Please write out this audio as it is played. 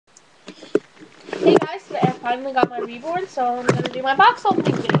finally got my Reborn, so I'm gonna do my box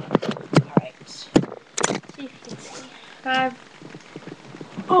opening video. Alright. See if you can see.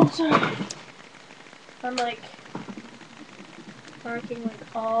 Oh, sorry. I'm like marking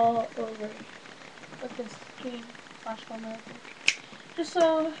like all over with this green flashbulb marker. Just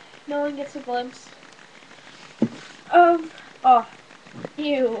so no one gets a glimpse of, oh,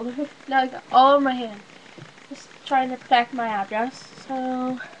 ew. Now I got all over my hand. Just trying to protect my address. So,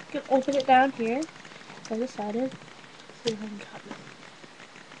 I can open it down here. I decided. See if I can cut it.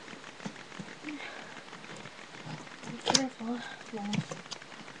 Be careful. No.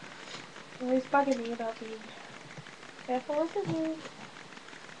 Always bugging me about being careful with the move.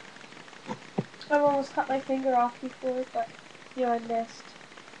 I've almost cut my finger off before, but you know, I missed.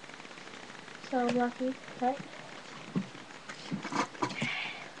 So I'm lucky, right?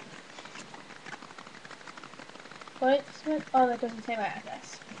 What? Oh, that doesn't say my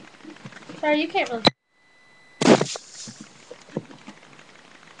address. Sorry, you can't really.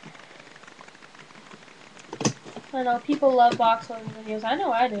 I know people love box opening videos. I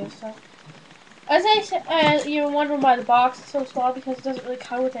know I do. So, as I said, you were wondering why the box is so small, because it doesn't really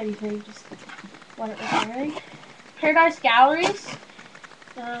come with anything. Just what it was wearing. Paradise Galleries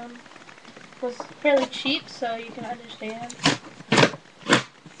was fairly cheap, so you can understand.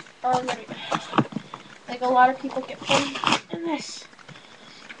 Like a lot of people get them in this.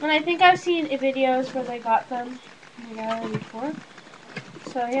 And I think I've seen videos where they got them in the gallery before.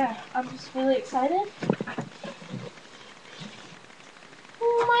 So yeah, I'm just really excited.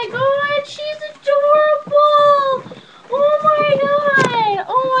 Oh my god, she's adorable! Oh my god!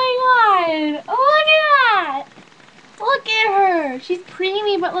 Oh my god! Oh, look at that! Look at her! She's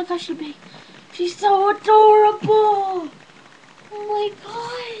preemie, but look how she big. She's so adorable! Oh my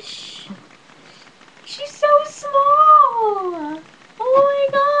gosh! She's so small! Oh my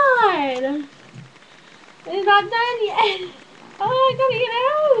god! It's not done yet! Oh, I gotta get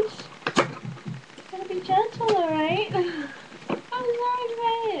out! Gotta be gentle, alright? I'm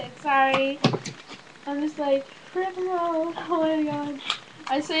sorry. I'm just like, rip roll. Oh my god.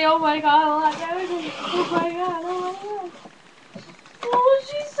 I say oh my god a lot nowadays. Oh my god, oh my god. Oh,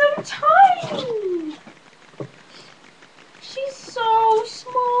 she's so tiny! She's so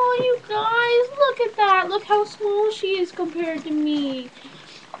small, you guys. Look at that. Look how small she is compared to me.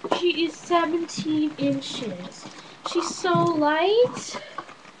 She is 17 inches. She's so light.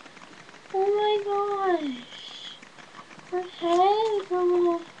 Oh my gosh. Her head is a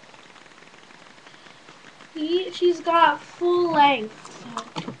little... She's got full length.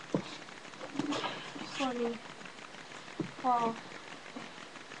 So let me... Oh.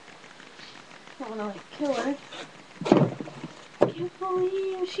 I don't want to like kill her. I can't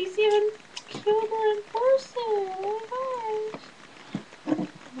believe she's even cuter in person. Oh my gosh. Oh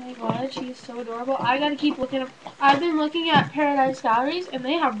my god, she's so adorable. I gotta keep looking up. I've been looking at Paradise Galleries, and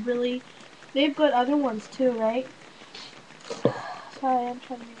they have good other ones too, right? Sorry, I'm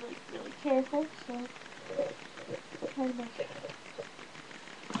trying to be really, really careful. So, trying to make.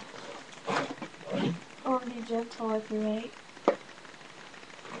 I want to be gentle with you, right?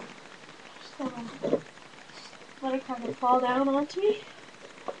 So, let her kind of fall down onto me.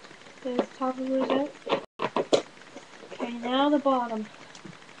 Get the top of hers out. Okay, now the bottom.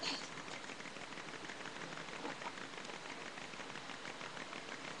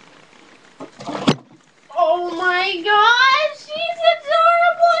 Oh my god, she's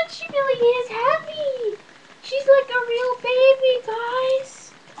adorable and she really is happy. She's like a real baby,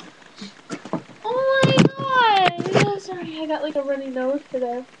 guys. Oh my god. Oh, sorry, I got like a runny nose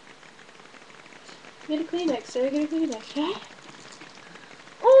today. Get a Kleenex, Sarah, get a Kleenex, okay?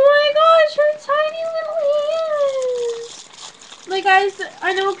 Oh my gosh, her tiny little hands. Like guys,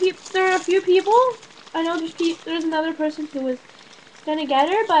 I know there are a few people. I know there's another person who was gonna get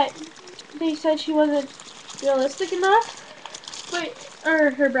her, but they said she wasn't realistic enough. But,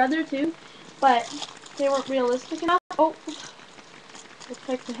 or her brother too, but they weren't realistic enough. Oh, looks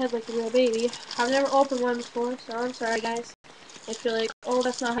like the head like a real baby. I've never opened one before, so I'm sorry guys. If you're like, oh,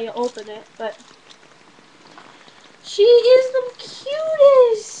 that's not how you open it, but she is the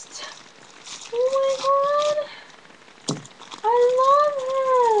cutest. Oh my god, I love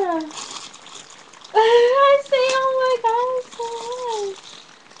her. I say, oh my god, so much.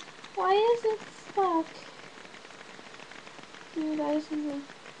 Why is it stuck? You guys need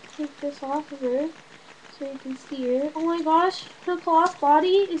to take this off of her so you can see her. Oh my gosh, her cloth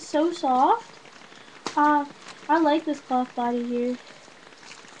body is so soft. I like this cloth body here.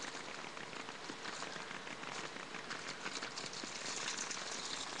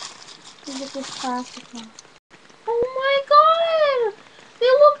 Let me get this plastic off. Oh my god! They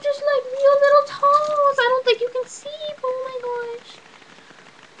look just like real little toes. I don't think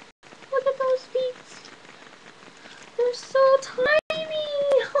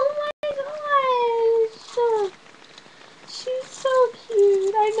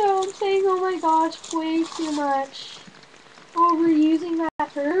saying, oh my gosh, way too much. Overusing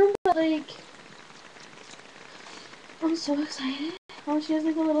that term, but like, I'm so excited. Oh, she has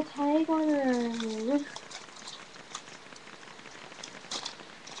like a little tag on her.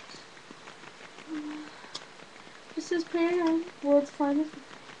 This is prayer. World's finest.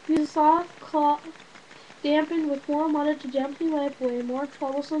 Use a soft cloth dampened with warm water to gently wipe away more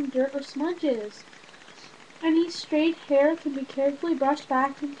troublesome dirt or smudges. Any straight hair can be carefully brushed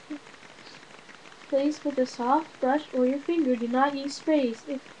back into place with a soft brush or your finger. Do not use sprays.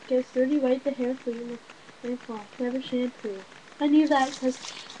 If it gets dirty, wipe the hair clean with a cloth. Never shampoo. I knew that because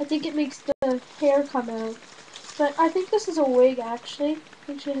I think it makes the hair come out. But I think this is a wig, actually. I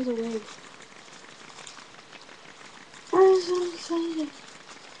think she has a wig. I'm so excited.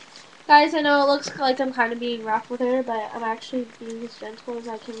 Guys, I know it looks like I'm kind of being rough with her, but I'm actually being as gentle as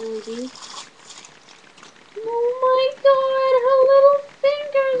I can really be. Oh my god, her little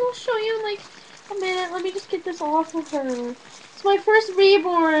fingers! I'll show you in like a minute. Let me just get this off of her. It's my first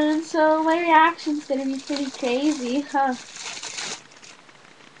Reborn, so my reaction's gonna be pretty crazy, huh?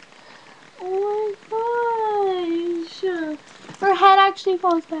 Oh my gosh! Her head actually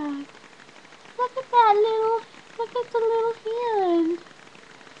falls back. Look at that little, look at the little hand.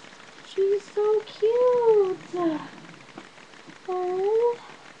 She's so cute. Oh,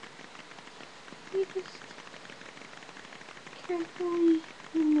 we just carefully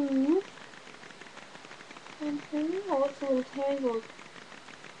remove. Okay. Oh, it's a little tangled.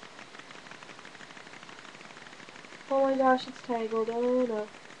 Oh my gosh, it's tangled. Oh no.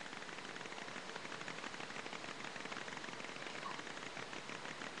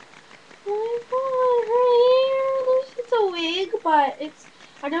 Oh my god, her hair. It's a wig, but it's.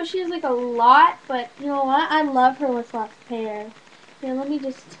 I know she has like a lot, but you know what? I love her with lots of hair. Here, let me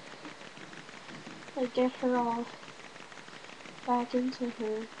just like get her all back into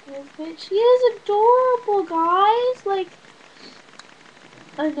her outfit. She is adorable, guys. Like,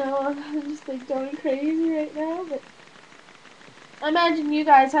 I know I'm just like going crazy right now, but I imagine you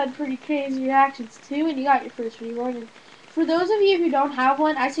guys had pretty crazy reactions too, and you got your first Reborn. And for those of you who don't have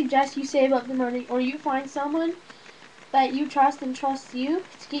one, I suggest you save up the money, or you find someone that you trust and trusts you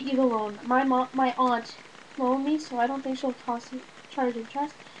to get you the loan. My aunt loaned me, so I don't think she'll charge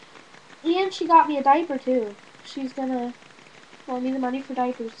interest. And she got me a diaper too. She's gonna loan me the money for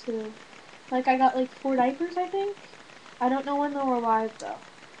diapers too. Like I got like 4 diapers, I think. I don't know when they'll arrive though.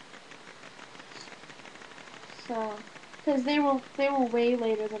 So, because they were way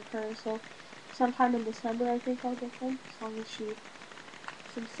later than her, so sometime in December I think I'll get them, as long as she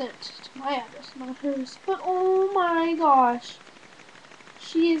some sent to my address, not hers. But oh my gosh,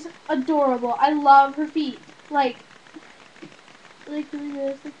 she is adorable. I love her feet. Like there's a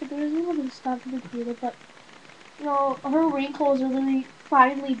little bit of stuff in the computer, but you know her wrinkles are really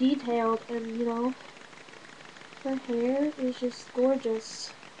finely detailed, and you know her hair is just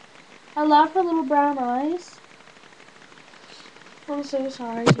gorgeous. I love her little brown eyes. I'm so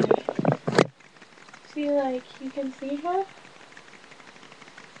sorry. See, like, you can see her.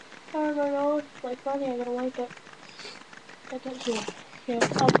 I don't know, it's like funny, I gotta wipe it. Here,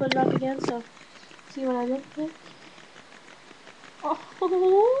 I'll put it up again, so see what I look like. Oh,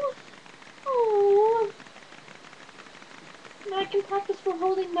 oh. Now I can practice for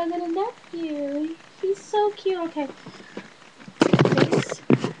holding my little nephew. He's so cute. Okay. Face.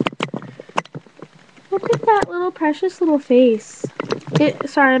 Look at that little precious little face.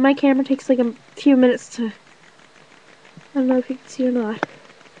 Sorry, my camera takes like a few minutes to, I don't know if you can see or not.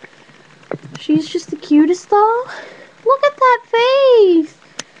 She's just the cutest though. Look at that face.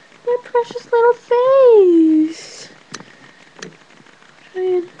 That precious little face.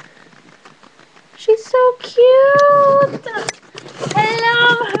 She's so cute. I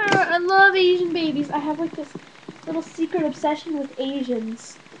love her. I love Asian babies. I have like this little secret obsession with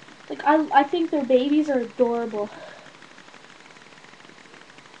Asians. Like I think their babies are adorable.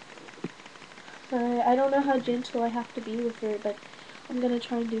 I don't know how gentle I have to be with her, but I'm gonna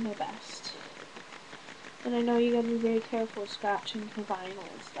try and do my best. And I know you gotta be very careful scratching the vinyl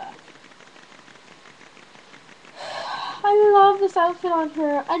and stuff. I love this outfit on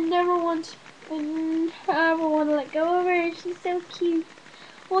her. I never want to let go of her. She's so cute.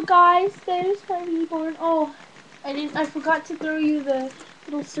 Well, guys, there's my Reborn. Oh, I forgot to throw you the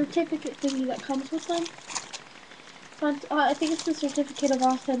little certificate thingy that comes with them. I think it's the certificate of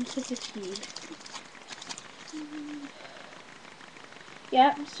authenticity.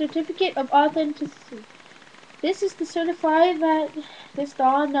 Yeah, certificate of authenticity. This is to certify that this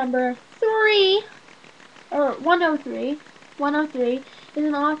doll number 103 is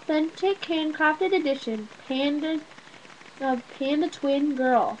an authentic handcrafted edition, of Panda Twin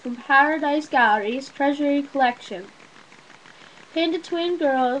Girl from Paradise Gallery's Treasury Collection. Panda Twin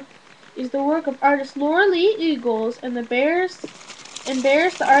Girl is the work of artist Laura Lee Eagles and bears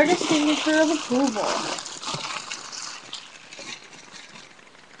the artist's signature of approval.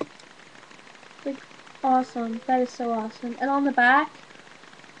 Like, awesome. That is so awesome. And on the back,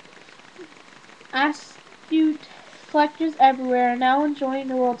 astute collectors everywhere are now enjoying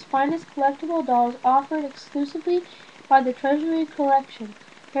the world's finest collectible dolls offered exclusively by the Treasury Collection.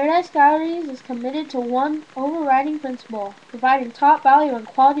 Paradise Galleries is committed to one overriding principle, providing top value and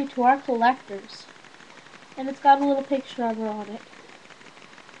quality to our collectors. And it's got a little picture of her on it.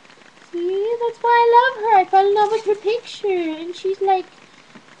 See, that's why I love her. I fell in love with her picture, and she's like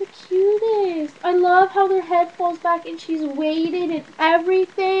the cutest. I love how their head falls back and she's weighted and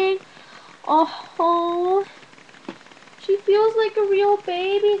everything. Oh, she feels like a real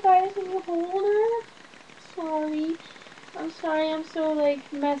baby, guys, when you hold her. I'm sorry, I'm so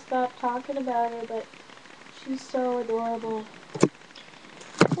like messed up talking about her, but she's so adorable.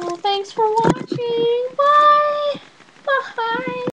 Well, thanks for watching. Bye. Bye.